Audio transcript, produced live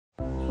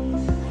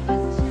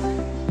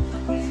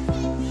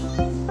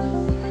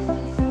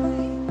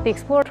The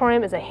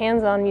Exploratorium is a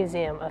hands-on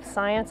museum of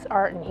science,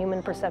 art, and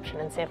human perception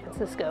in San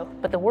Francisco,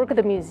 but the work of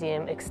the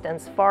museum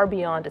extends far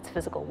beyond its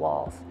physical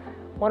walls.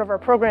 One of our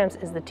programs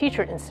is the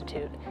Teacher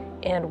Institute,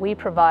 and we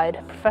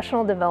provide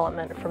professional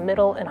development for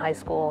middle and high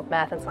school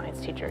math and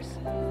science teachers.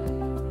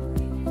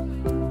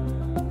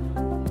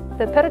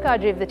 The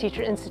pedagogy of the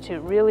Teacher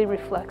Institute really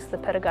reflects the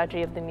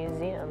pedagogy of the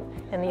museum,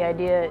 and the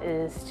idea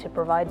is to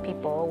provide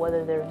people,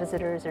 whether they're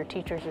visitors or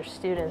teachers or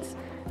students,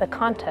 the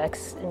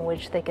context in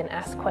which they can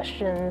ask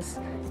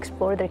questions,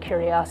 explore their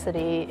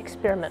curiosity,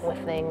 experiment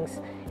with things,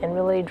 and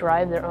really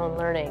drive their own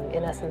learning,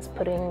 in essence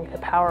putting the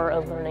power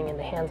of learning in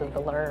the hands of the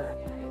learner.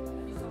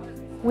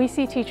 We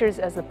see teachers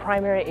as the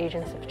primary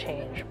agents of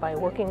change. By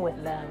working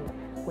with them,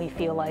 we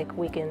feel like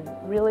we can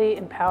really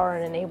empower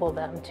and enable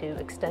them to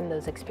extend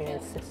those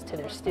experiences to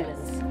their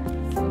students.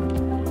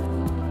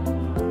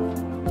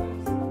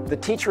 The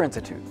Teacher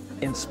Institute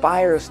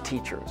inspires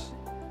teachers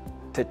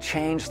to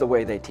change the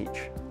way they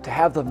teach, to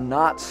have them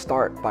not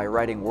start by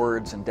writing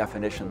words and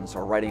definitions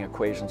or writing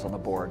equations on the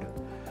board,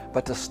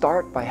 but to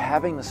start by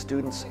having the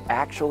students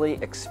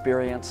actually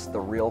experience the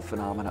real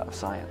phenomena of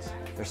science.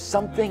 There's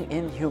something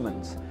in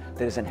humans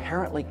that is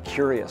inherently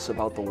curious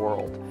about the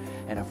world,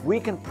 and if we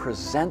can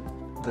present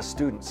the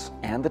students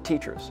and the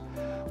teachers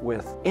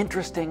with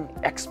interesting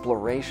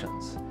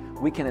explorations,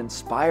 we can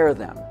inspire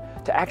them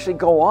to actually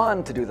go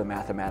on to do the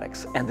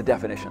mathematics and the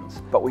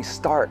definitions, but we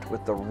start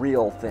with the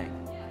real thing.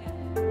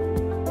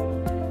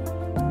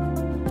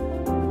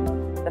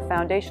 The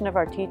foundation of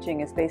our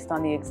teaching is based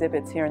on the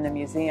exhibits here in the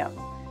museum.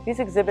 These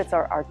exhibits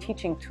are our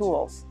teaching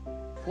tools.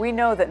 We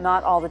know that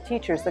not all the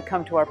teachers that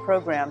come to our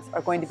programs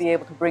are going to be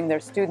able to bring their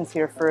students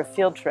here for a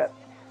field trip.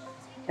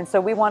 And so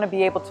we want to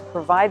be able to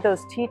provide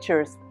those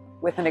teachers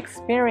with an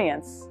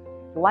experience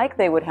like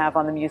they would have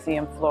on the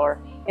museum floor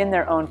in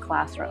their own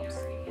classrooms.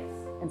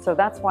 And so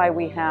that's why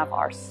we have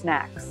our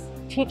snacks,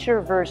 teacher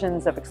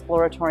versions of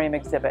Exploratorium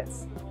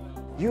exhibits.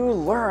 You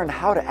learn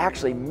how to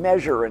actually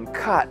measure and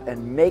cut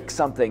and make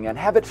something and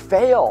have it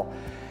fail.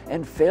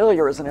 And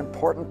failure is an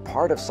important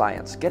part of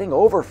science, getting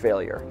over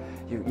failure.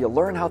 You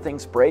learn how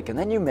things break and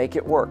then you make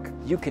it work.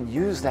 You can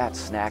use that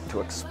snack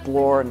to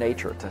explore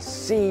nature, to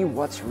see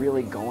what's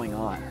really going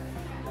on.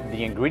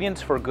 The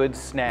ingredients for a good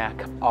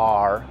snack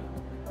are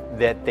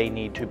that they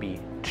need to be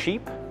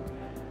cheap,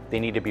 they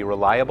need to be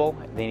reliable,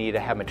 they need to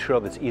have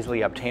material that's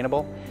easily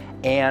obtainable,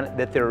 and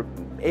that they're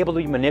able to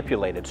be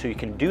manipulated. So you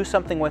can do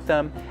something with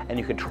them, and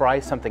you can try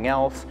something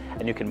else,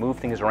 and you can move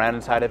things around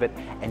inside of it,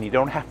 and you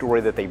don't have to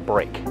worry that they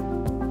break.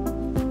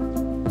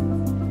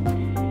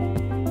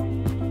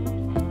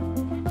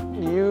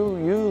 You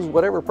use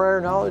whatever prior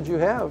knowledge you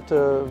have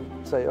to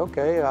say,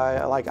 okay,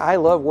 I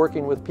love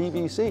working with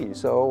PVC,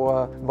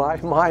 so my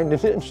mind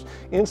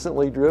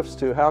instantly drifts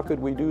to how could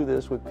we do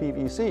this with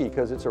PVC,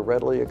 because it's a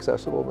readily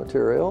accessible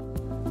material.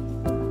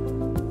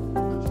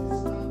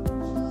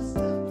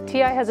 TI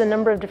has a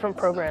number of different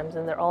programs,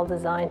 and they're all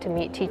designed to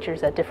meet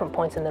teachers at different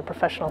points in their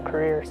professional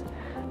careers.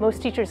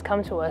 Most teachers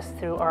come to us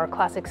through our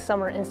Classic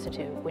Summer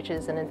Institute, which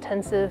is an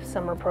intensive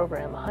summer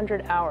program,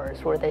 100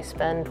 hours where they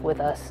spend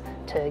with us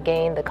to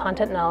gain the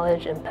content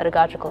knowledge and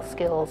pedagogical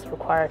skills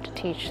required to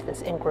teach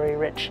this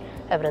inquiry-rich,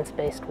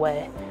 evidence-based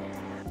way.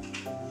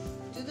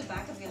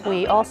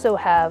 We also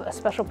have a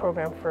special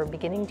program for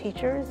beginning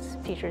teachers,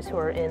 teachers who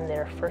are in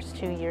their first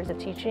 2 years of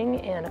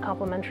teaching, and a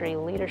complementary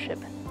leadership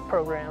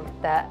program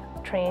that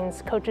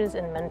trains coaches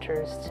and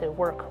mentors to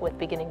work with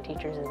beginning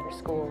teachers in their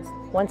schools.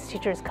 Once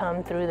teachers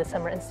come through the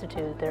Summer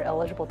Institute, they're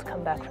eligible to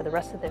come back for the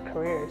rest of their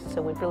careers.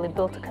 So we've really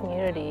built a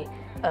community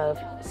of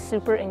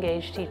super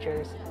engaged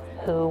teachers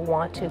who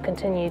want to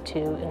continue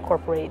to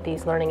incorporate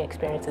these learning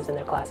experiences in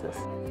their classes.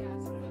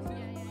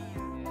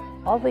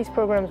 All of these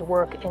programs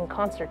work in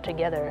concert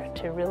together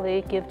to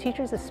really give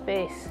teachers a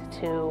space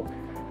to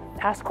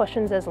ask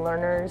questions as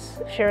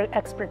learners, share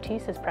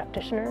expertise as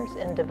practitioners,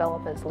 and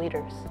develop as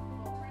leaders.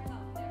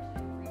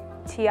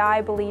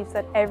 TI believes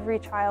that every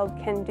child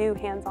can do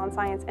hands-on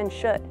science and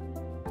should,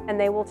 and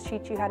they will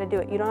teach you how to do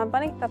it. You don't have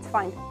money? That's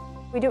fine.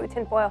 We do it with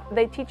tinfoil.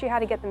 They teach you how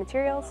to get the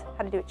materials,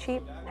 how to do it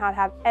cheap, and how to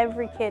have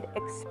every kid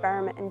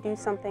experiment and do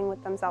something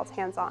with themselves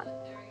hands-on.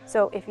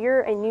 So if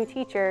you're a new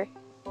teacher,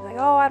 you're like,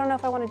 oh, I don't know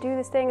if I want to do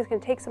this thing, it's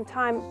going to take some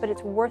time, but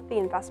it's worth the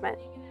investment.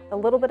 The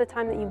little bit of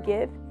time that you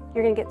give,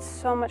 you're going to get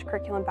so much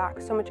curriculum back,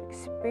 so much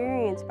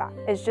experience back.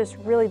 It's just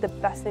really the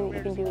best thing that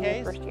you can do in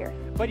your first year.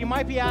 But you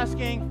might be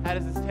asking, how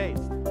does this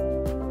taste?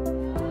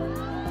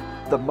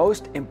 The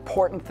most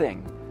important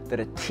thing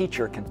that a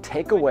teacher can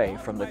take away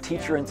from the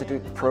Teacher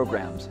Institute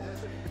programs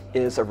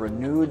is a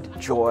renewed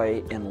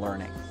joy in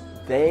learning.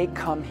 They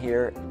come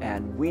here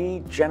and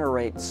we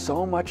generate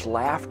so much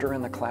laughter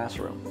in the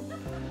classroom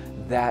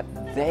that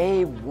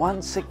they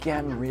once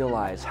again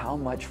realize how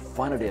much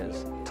fun it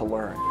is to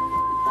learn.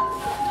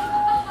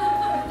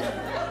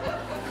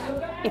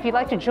 If you'd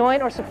like to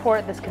join or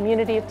support this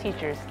community of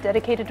teachers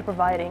dedicated to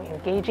providing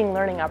engaging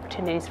learning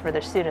opportunities for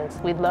their students,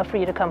 we'd love for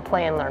you to come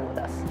play and learn with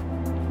us.